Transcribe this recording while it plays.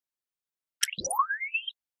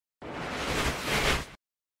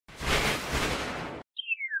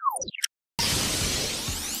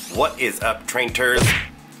What is up, Trainters?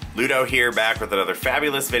 Ludo here, back with another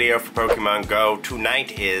fabulous video for Pokemon Go.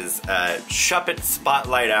 Tonight is Shupper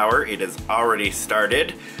Spotlight Hour. It has already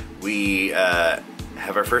started. We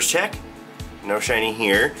have our first check. No shiny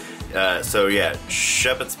here. So yeah,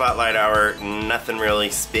 Shupper Spotlight Hour, nothing really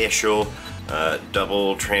special.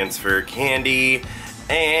 Double transfer candy.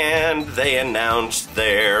 And they announced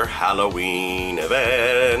their Halloween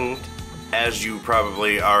event. As you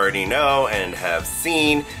probably already know and have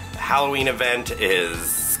seen, the Halloween event is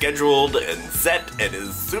scheduled and set and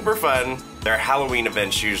is super fun. Their Halloween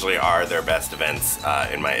events usually are their best events,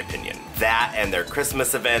 in my opinion. That and their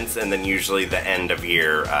Christmas events, and then usually the end of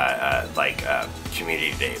year,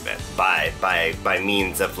 community day event. By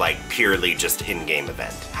means of like purely just in-game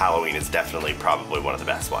event. Halloween is definitely probably one of the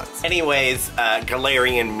best ones. Anyways,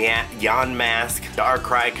 Galarian Yonmask,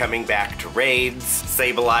 Darkrai coming back to raids,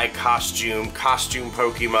 Sableye costume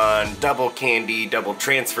Pokemon, double candy, double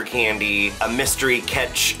transfer candy, a mystery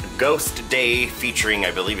catch Ghost Day featuring,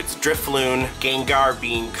 I believe it's Drifloon, Gengar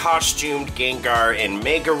being costumed, Gengar in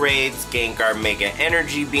Mega Raids, Gengar Mega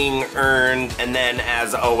Energy being earned, and then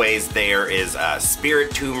as always there is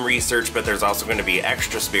Spirit Tomb research, but there's also going to be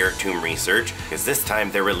extra Spirit Tomb research, because this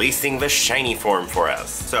time they're releasing the shiny form for us.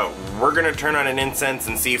 So we're going to turn on an incense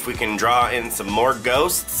and see if we can draw in some more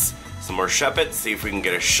ghosts, some more Shuppets, see if we can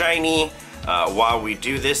get a shiny. While we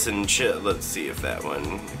do this and let's see if that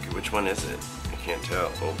one, which one is it? I can't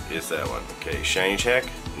tell. Oh, is that one. Okay, shiny check,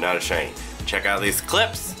 not a shiny. Check out these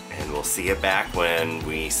clips, and we'll see you back when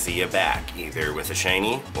we see you back, either with a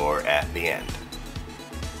shiny or at the end.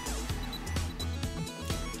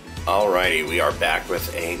 Alrighty, we are back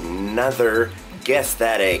with another Guess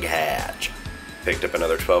That Egg hatch. Picked up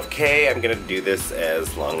another 12K. I'm gonna do this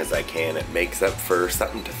as long as I can. It makes up for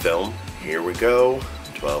something to film. Here we go,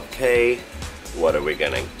 12K. What are we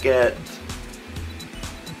gonna get?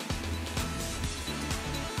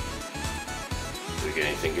 Did we get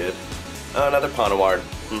anything good? Oh, another Ponaward.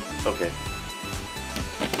 Okay.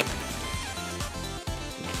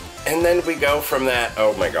 And then we go from that,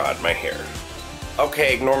 oh my god, my hair.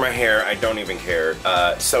 Okay, ignore my hair, I don't even care.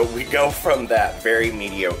 So we go from that very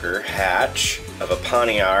mediocre hatch of a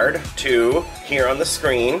Poniard to here on the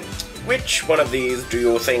screen. Which one of these do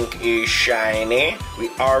you think is shiny? We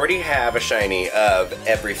already have a shiny of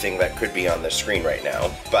everything that could be on the screen right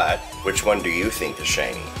now, but which one do you think is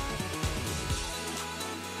shiny?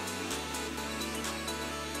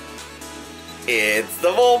 It's the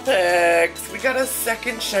Vulpix! We got a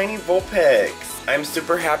second shiny Vulpix! I'm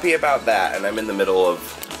super happy about that, and I'm in the middle of...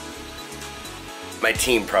 My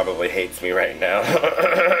team probably hates me right now.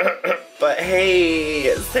 But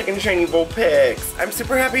hey, second shiny Vulpix! I'm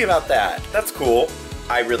super happy about that. That's cool.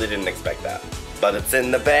 I really didn't expect that. But it's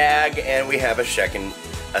in the bag, and we have a second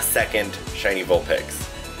shiny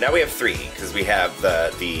Vulpix. Now we have three, because we have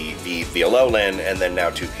the Alolan, and then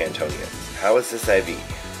now two Cantonians. How is this IV?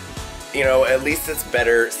 You know, at least it's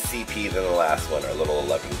better CP than the last one, our little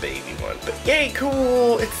 11 baby one. But yay,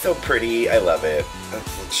 cool! It's so pretty. I love it.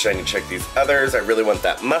 Let's shiny check these others. I really want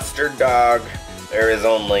that Mustard Dog. There is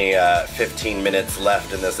only 15 minutes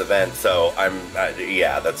left in this event, so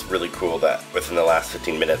yeah, that's really cool that within the last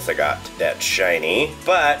 15 minutes I got that shiny.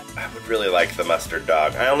 But I would really like the Mustard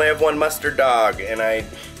Dog. I only have one Mustard Dog, and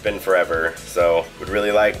I've been forever, so would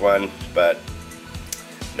really like one, but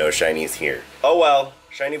no shinies here. Oh well.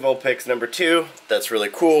 Shiny Vulpix number 2, that's really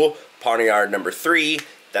cool. Poniard number 3,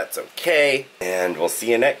 that's okay. And we'll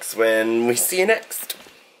see you next when we see you next.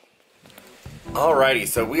 Alrighty,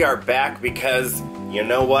 so we are back because, you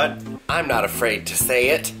know what? I'm not afraid to say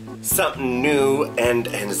it. Something new and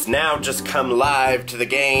has now just come live to the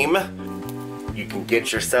game. You can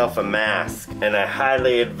get yourself a mask, and I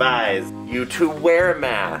highly advise you to wear a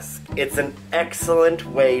mask. It's an excellent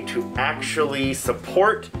way to actually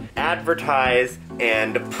support, advertise,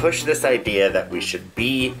 and push this idea that we should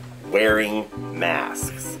be wearing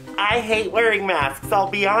masks. I hate wearing masks, I'll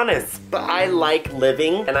be honest, but I like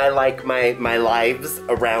living and I like my lives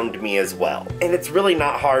around me as well. And it's really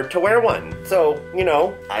not hard to wear one. So, you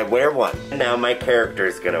know, I wear one. And now my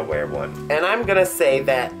character's gonna wear one. And I'm gonna say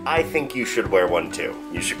that I think you should wear one too.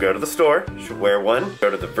 You should go to the store, you should wear one,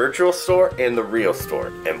 go to the virtual store and the real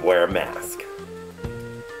store and wear a mask.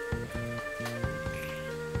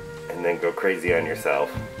 And then go crazy on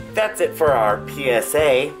yourself. That's it for our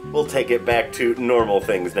PSA. We'll take it back to normal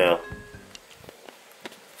things now.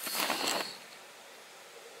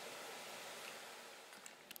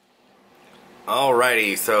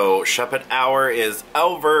 Alrighty, so Shuppet Hour is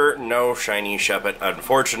over. No shiny Shuppet,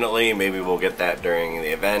 unfortunately. Maybe we'll get that during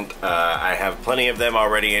the event. I have plenty of them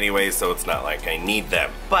already anyway, so it's not like I need them.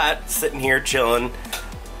 But, sitting here chilling,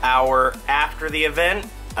 hour after the event,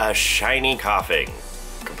 a shiny coughing.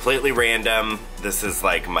 Completely random. This is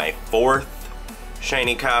like my 4th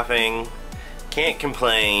shiny coughing. Can't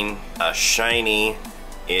complain. A shiny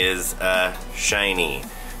is a shiny.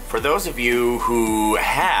 For those of you who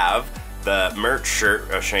have the merch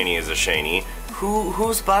shirt, a shiny is a shiny,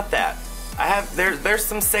 who's bought that? There's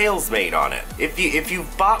some sales made on it. If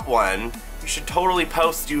you've bought one, you should totally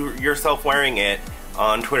post yourself wearing it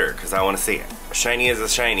on Twitter, because I want to see it. A shiny is a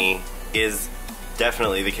shiny is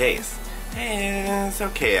definitely the case. It's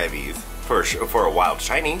okay, IVs. For a wild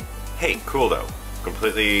shiny. Hey, cool though.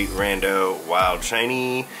 Completely rando wild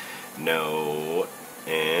shiny. No.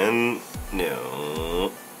 And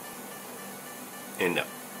no. And no.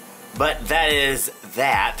 But that is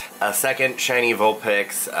that. A second shiny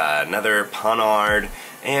Vulpix, another Ponard,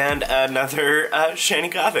 and another shiny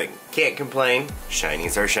coughing. Can't complain.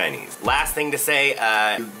 Shinies are shinies. Last thing to say,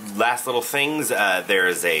 last little things,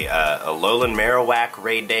 there's a Alolan Marowak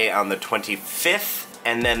raid day on the 25th.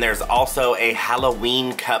 And then there's also a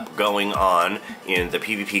Halloween Cup going on in the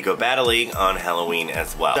PvP Go Battle League on Halloween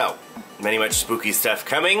as well. So, much spooky stuff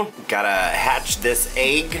coming. Gotta hatch this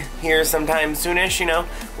egg here sometime soonish, you know.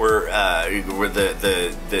 We're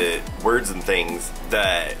the words and things,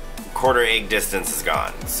 the quarter egg distance is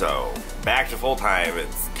gone. So, back to full time,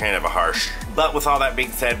 it's kind of a harsh. But with all that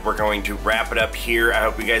being said, we're going to wrap it up here. I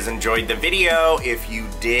hope you guys enjoyed the video. If you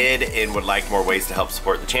did and would like more ways to help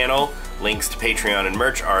support the channel, links to Patreon and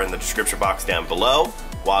merch are in the description box down below.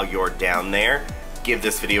 While you're down there, give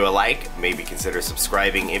this video a like, maybe consider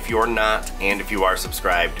subscribing if you're not, and if you are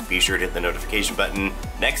subscribed, be sure to hit the notification button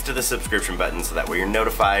next to the subscription button so that way you're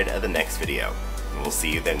notified of the next video. And we'll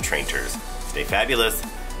see you then, Trainters. Stay fabulous.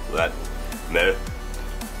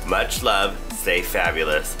 Much love. Stay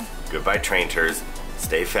fabulous. Goodbye, Trainters.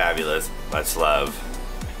 Stay fabulous. Much love.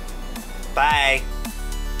 Bye.